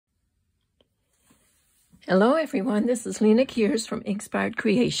Hello everyone, this is Lena Kears from Inspired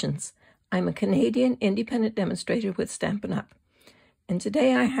Creations. I'm a Canadian independent demonstrator with Stampin' Up! And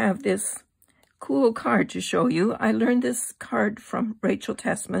today I have this cool card to show you. I learned this card from Rachel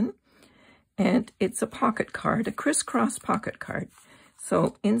Tessman, and it's a pocket card, a crisscross pocket card.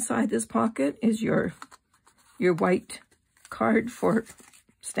 So inside this pocket is your white card for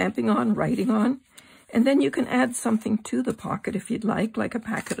stamping on, writing on. And then you can add something to the pocket if you'd like a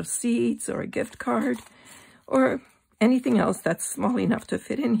packet of seeds or a gift card, or anything else that's small enough to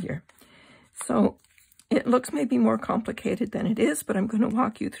fit in here. So it looks maybe more complicated than it is, but I'm going to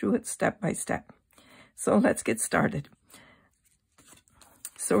walk you through it step by step. So let's get started.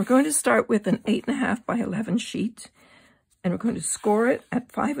 So we're going to start with an 8.5 by 11 sheet, and we're going to score it at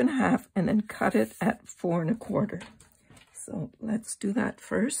 5.5 and then cut it at 4 1/4. So let's do that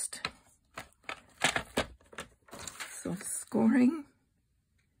first. So scoring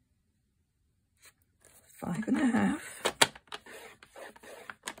 5.5,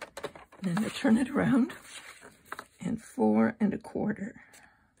 and then I turn it around, and 4 1/4.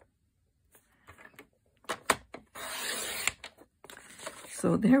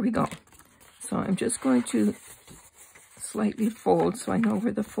 So there we go. So I'm just going to slightly fold so I know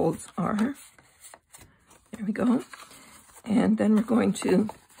where the folds are. There we go. And then we're going to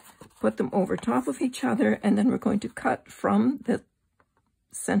put them over top of each other, and then we're going to cut from the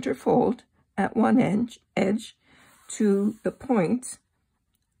center fold at one edge to the point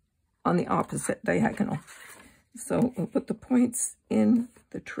on the opposite diagonal. So we'll put the points in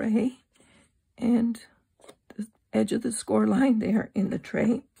the tray and the edge of the score line there in the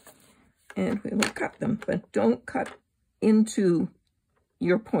tray, and we will cut them, but don't cut into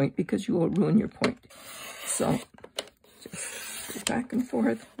your point because you will ruin your point. So just go back and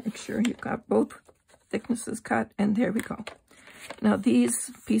forth, make sure you've got both thicknesses cut, and there we go. Now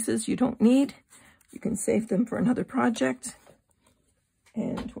these pieces you don't need. You can save them for another project,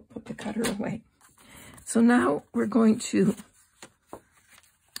 and we'll put the cutter away. So now we're going to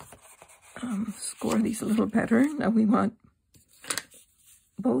score these a little better. Now we want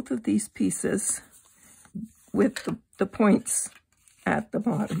both of these pieces with the points at the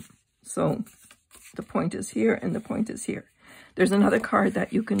bottom. So the point is here and the point is here. There's another card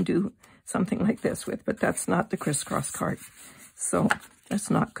that you can do something like this with, but that's not the crisscross card. So let's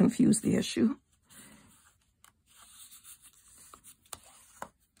not confuse the issue.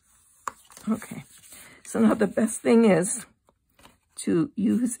 Okay, so now the best thing to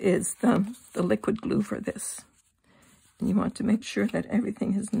use is the liquid glue for this. And you want to make sure that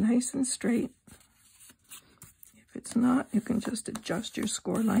everything is nice and straight. If it's not, you can just adjust your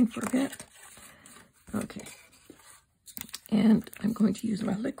score line for a bit. Okay, and I'm going to use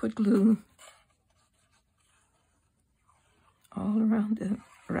my liquid glue all around the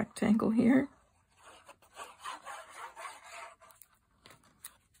rectangle here.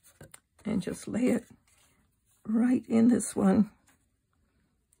 And just lay it right in this one,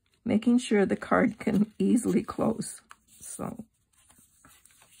 making sure the card can easily close. So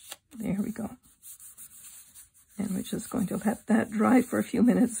there we go. And we're just going to let that dry for a few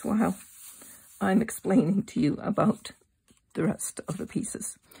minutes while I'm explaining to you about the rest of the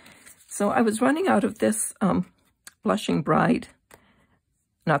pieces. So I was running out of this Blushing Bride,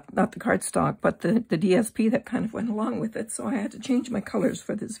 not the cardstock, but the DSP that kind of went along with it, so I had to change my colors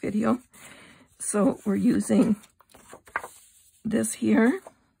for this video. So we're using this here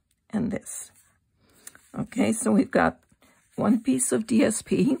and this. Okay, so we've got one piece of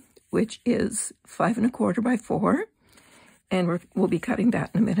DSP, which is 5 1/4 by 4, and we'll be cutting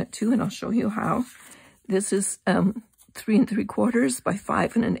that in a minute too, and I'll show you how. This is 3 3/4 by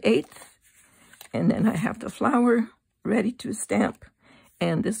 5 1/8, and then I have the flower ready to stamp.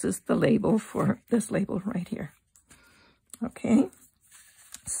 And this is the label for this label right here. Okay,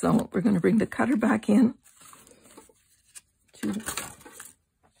 so we're going to bring the cutter back in to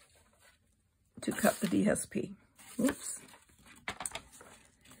cut the DSP. Oops.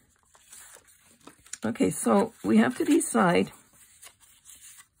 Okay, so we have to decide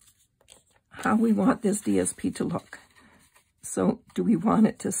how we want this DSP to look. So do we want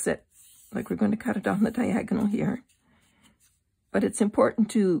it to sit, like we're going to cut it on the diagonal here? But it's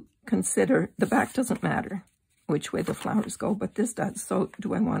important to consider the back doesn't matter which way the flowers go, but this does. So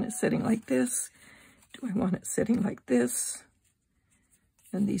do I want it sitting like this? Do I want it sitting like this?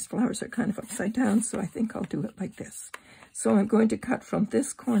 And these flowers are kind of upside down, so I think I'll do it like this. So I'm going to cut from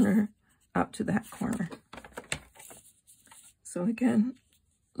this corner up to that corner. So again,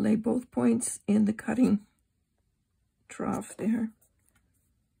 lay both points in the cutting trough there.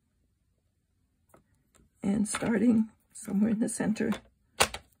 And starting somewhere in the center,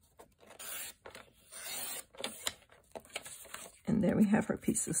 And there we have our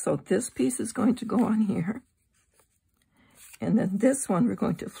pieces. So this piece is going to go on here. And then this one we're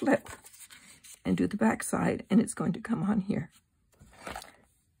going to flip and do the back side, and it's going to come on here.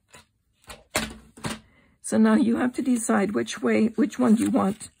 So now you have to decide which one you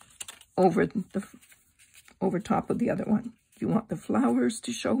want over top of the other one. Do you want the flowers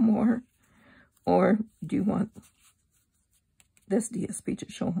to show more, or do you want this DSP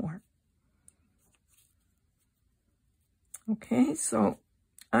to show more? Okay, so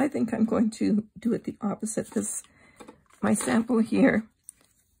I think I'm going to do it the opposite. My sample here,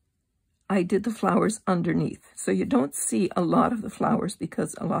 I did the flowers underneath. So you don't see a lot of the flowers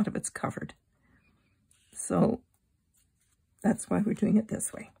because a lot of it's covered. So that's why we're doing it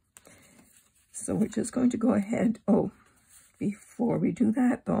this way. So we're just going to go ahead. Oh, before we do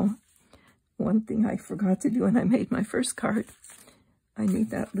that though, one thing I forgot to do when I made my first card, I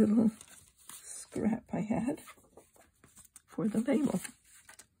need that little scrap I had for the label.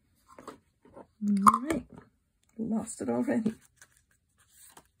 All right, lost it already.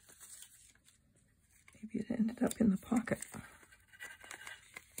 Maybe it ended up in the pocket.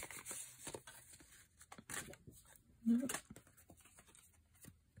 No.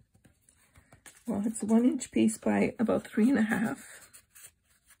 Well, it's a 1-inch piece by about 3.5.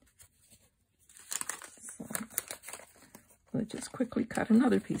 So we'll just quickly cut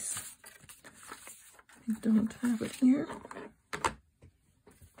another piece. I don't have it here.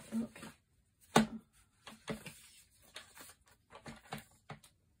 Okay.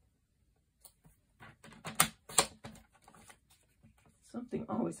 Something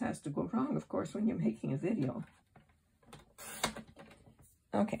always has to go wrong, of course, when you're making a video.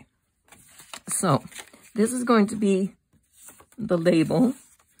 Okay. So this is going to be the label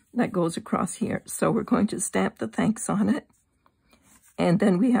that goes across here. So we're going to stamp the thanks on it, and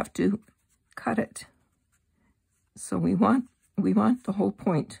then we have to cut it. So we want the whole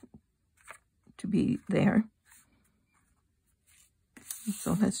point to be there.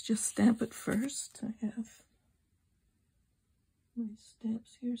 So let's just stamp it first. I have my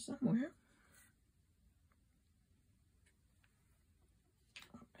stamps here somewhere.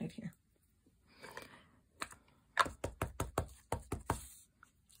 Right here.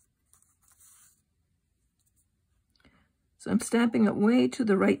 So I'm stamping it way to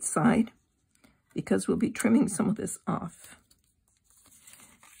the right side because we'll be trimming some of this off.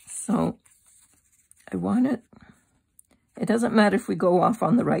 So I want it, it doesn't matter if we go off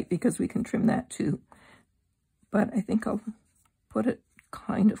on the right because we can trim that too. But I think I'll put it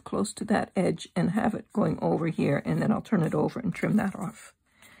kind of close to that edge and have it going over here, and then I'll turn it over and trim that off.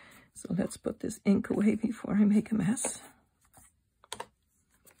 So let's put this ink away before I make a mess.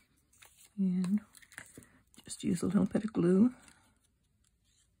 And just use a little bit of glue.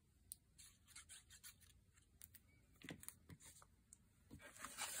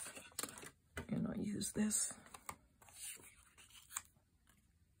 And I'll use this.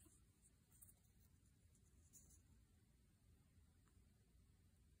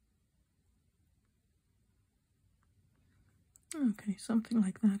 Okay, something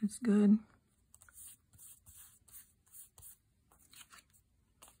like that is good.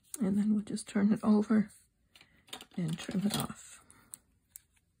 And then we'll just turn it over and trim it off.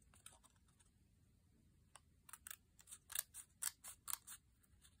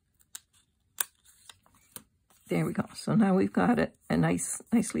 There we go. So now we've got it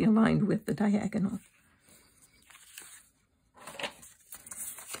nicely aligned with the diagonal.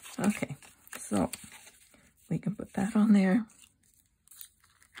 Okay, so we can put that on there.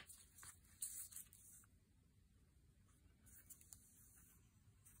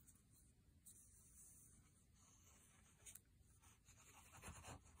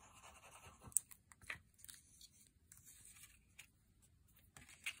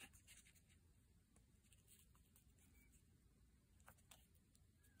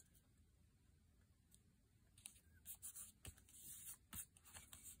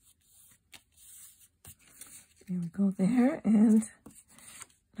 There we go there, and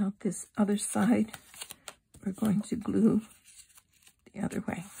now this other side we're going to glue the other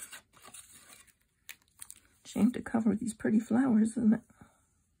way. Shame to cover these pretty flowers, isn't it?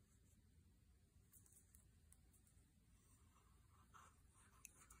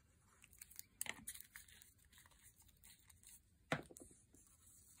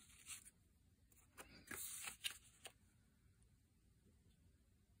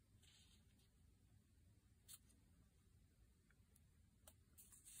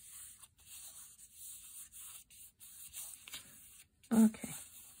 Okay,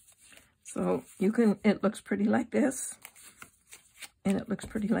 so it looks pretty like this, and it looks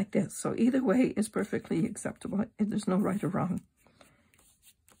pretty like this. So either way is perfectly acceptable. There's no right or wrong.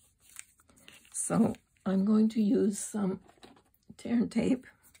 So I'm going to use some tear and tape.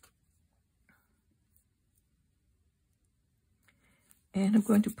 And I'm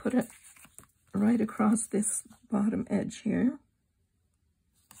going to put it right across this bottom edge here.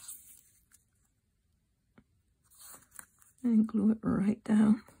 And glue it right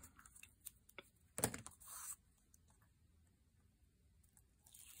down.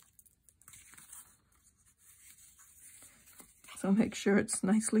 So make sure it's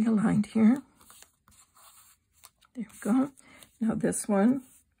nicely aligned here. There we go. Now this one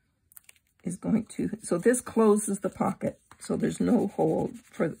is going to, so this closes the pocket. So there's no hole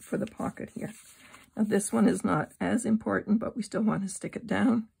for the pocket here. Now this one is not as important, but we still want to stick it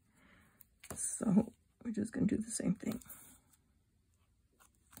down. So we're just going to do the same thing.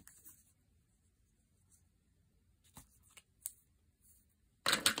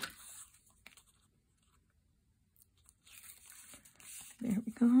 There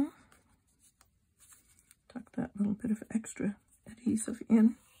we go. Tuck that little bit of extra adhesive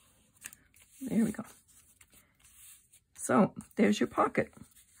in. There we go. So there's your pocket.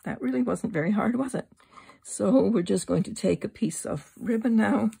 That really wasn't very hard, was it? So we're just going to take a piece of ribbon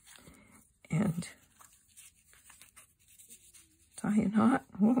now and tie a knot.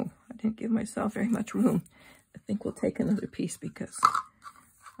 Whoa, I didn't give myself very much room. I think we'll take another piece because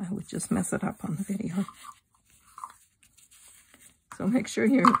I would just mess it up on the video. So make sure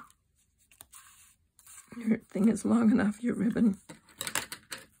your thing is long enough, your ribbon,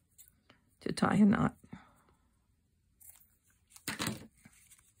 to tie a knot.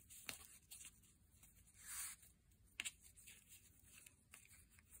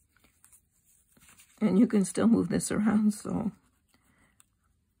 And you can still move this around, so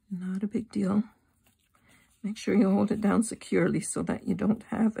not a big deal. Make sure you hold it down securely so that you don't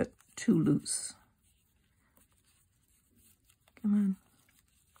have it too loose. Come on.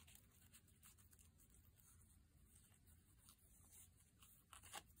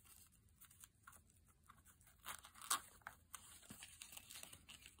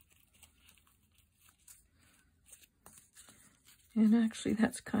 And actually,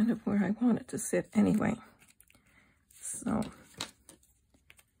 that's kind of where I want it to sit anyway. So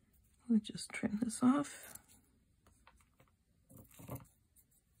we'll just trim this off.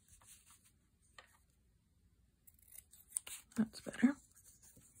 That's better.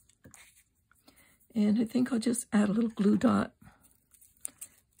 And I think I'll just add a little glue dot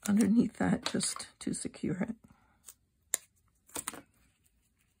underneath that just to secure it.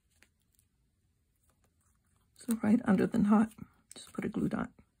 So right under the knot, just put a glue dot.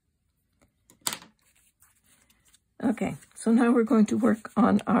 Okay, so now we're going to work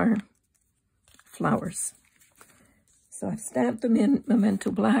on our flowers. So I've stamped them in Memento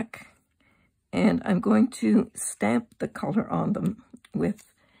Black, and I'm going to stamp the color on them with,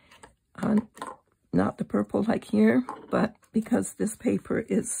 not the purple like here, but because this paper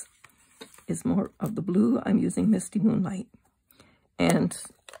is more of the blue, I'm using Misty Moonlight and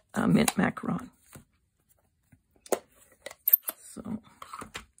Mint Macaron. So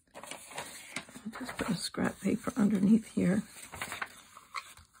I'll just put a scrap paper underneath here.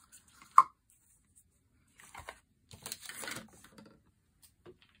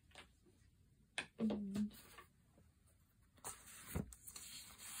 But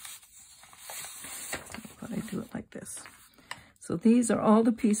I do it like this. So these are all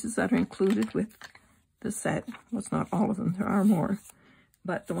the pieces that are included with the set. Well, it's not all of them, there are more,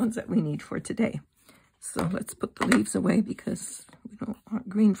 but the ones that we need for today. So let's put the leaves away because we don't want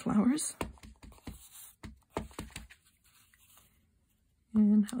green flowers.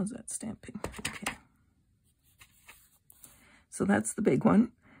 And how's that stamping? Okay. So that's the big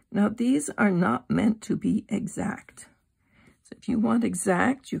one. Now these are not meant to be exact. So if you want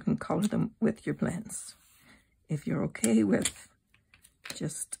exact, you can color them with your blends. If you're okay with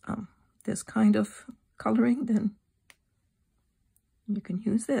just this kind of coloring, then you can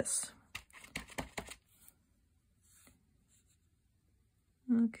use this.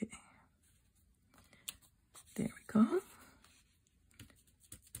 Okay, there we go.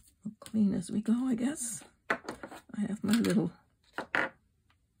 We'll clean as we go, I guess. I have my little,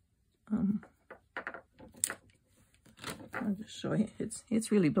 I'll just show you.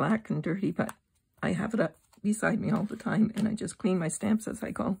 It's really black and dirty, but I have it up beside me all the time, and I just clean my stamps as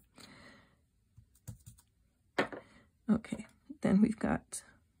I go. Okay, then we've got,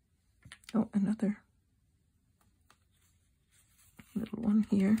 oh, another little one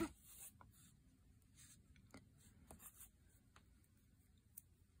here.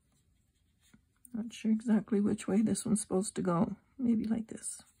 Not sure exactly which way this one's supposed to go. Maybe like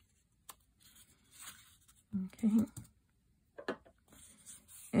this. Okay.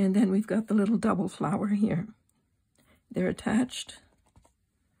 And then we've got the little double flower here. They're attached.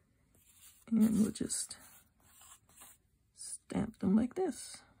 And we'll just stamp them like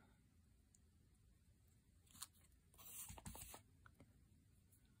this.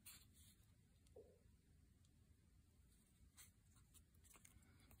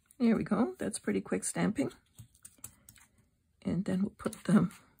 There we go. That's pretty quick stamping. And then we'll put the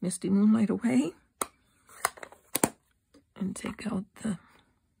Misty Moonlight away and take out the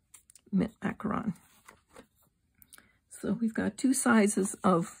Macaron. So we've got 2 sizes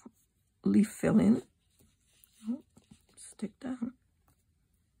of leaf fill-in. Oh, stick down.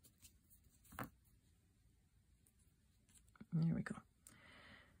 There we go.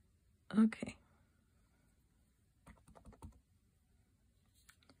 Okay.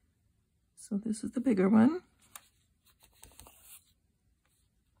 So this is the bigger one.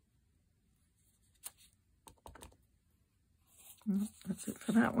 That's it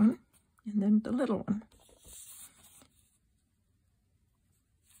for that one. And then the little one.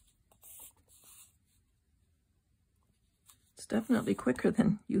 It's definitely quicker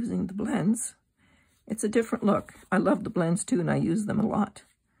than using the blends. It's a different look. I love the blends too, and I use them a lot.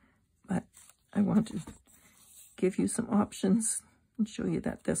 But I want to give you some options and show you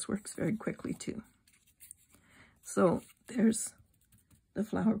that this works very quickly too. So there's the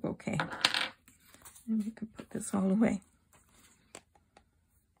flower bouquet. And we can put this all away.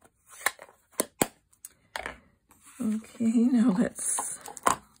 Okay, now let's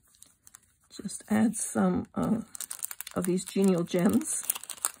just add some of these Genial Gems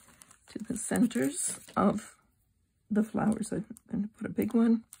to the centers of the flowers. I'm going to put a big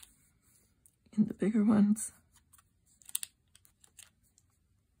one in the bigger ones.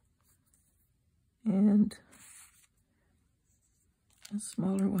 And a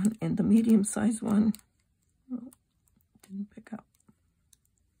smaller one in the medium-sized one. Oh, didn't pick up.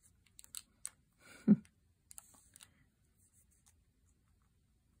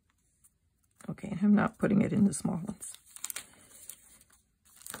 Okay, I'm not putting it in the small ones.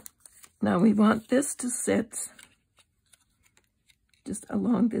 Now we want this to sit just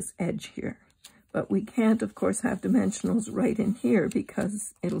along this edge here. But we can't, of course, have dimensionals right in here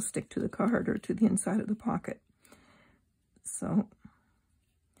because it'll stick to the card or to the inside of the pocket. So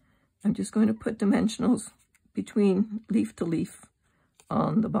I'm just going to put dimensionals between leaf to leaf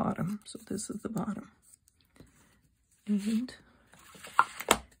on the bottom. So this is the bottom. And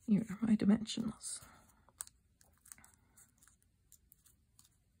here are my dimensionals.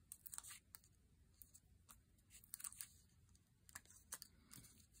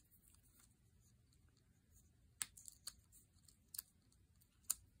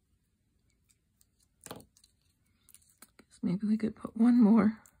 Maybe we could put one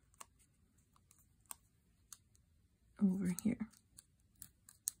more over here.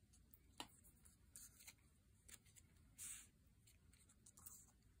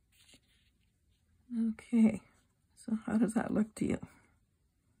 Okay, so how does that look to you?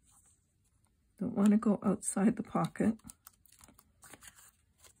 Don't want to go outside the pocket.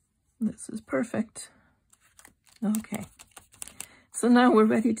 This is perfect. Okay, so now we're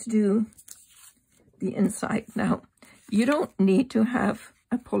ready to do the inside. Now, you don't need to have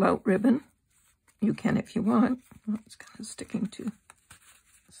a pull-out ribbon. You can if you want. Oh, it's kind of sticking to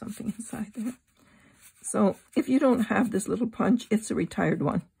something inside there. So if you don't have this little punch, it's a retired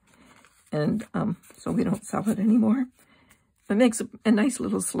one. And so we don't sell it anymore. It makes a nice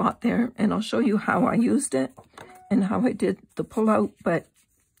little slot there. And I'll show you how I used it and how I did the pull-out. But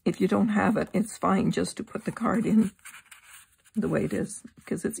if you don't have it, it's fine just to put the card in the way it is,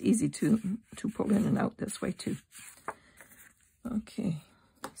 because it's easy to pull in and out this way too. Okay,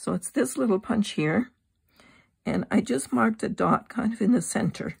 so it's this little punch here, and I just marked a dot kind of in the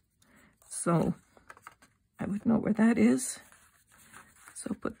center, so I would know where that is.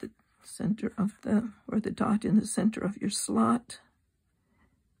 So put the center of or the dot in the center of your slot,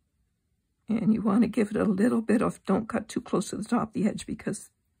 and you want to give it a little bit of, don't cut too close to the top of the edge because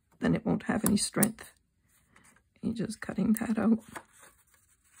then it won't have any strength. You're just cutting that out,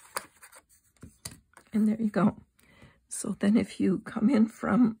 and there you go. So then if you come in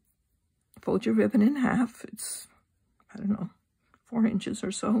from, fold your ribbon in half, it's, I don't know, 4 inches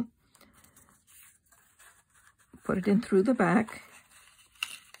or so. Put it in through the back,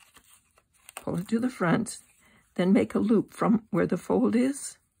 pull it to the front, then make a loop from where the fold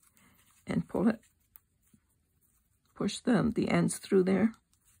is, and pull it, push the ends through there.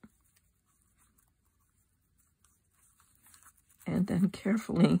 And then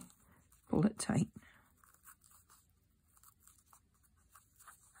carefully pull it tight.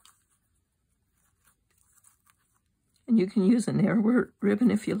 And you can use a narrower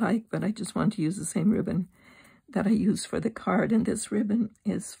ribbon if you like, but I just want to use the same ribbon that I use for the card. And this ribbon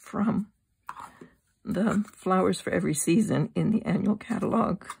is from the Flowers for Every Season in the annual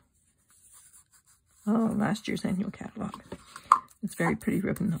catalog. Oh, last year's annual catalog. It's very pretty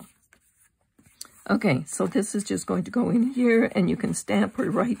ribbon though. Okay, so this is just going to go in here, and you can stamp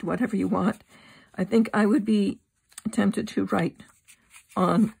or write whatever you want. I think I would be tempted to write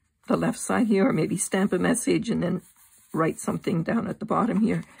on the left side here, or maybe stamp a message and then write something down at the bottom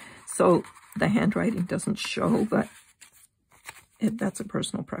here. So the handwriting doesn't show, but that's a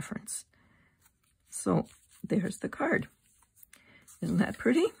personal preference. So there's the card. Isn't that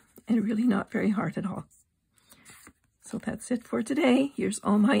pretty? And really not very hard at all. So that's it for today. Here's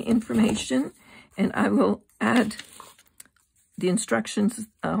all my information, and I will add the instructions,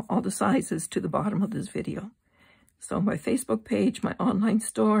 all the sizes, to the bottom of this video. So my Facebook page, my online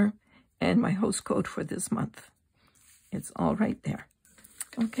store, and my host code for this month. It's all right there.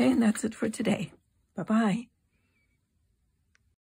 Okay, and that's it for today. Bye-bye.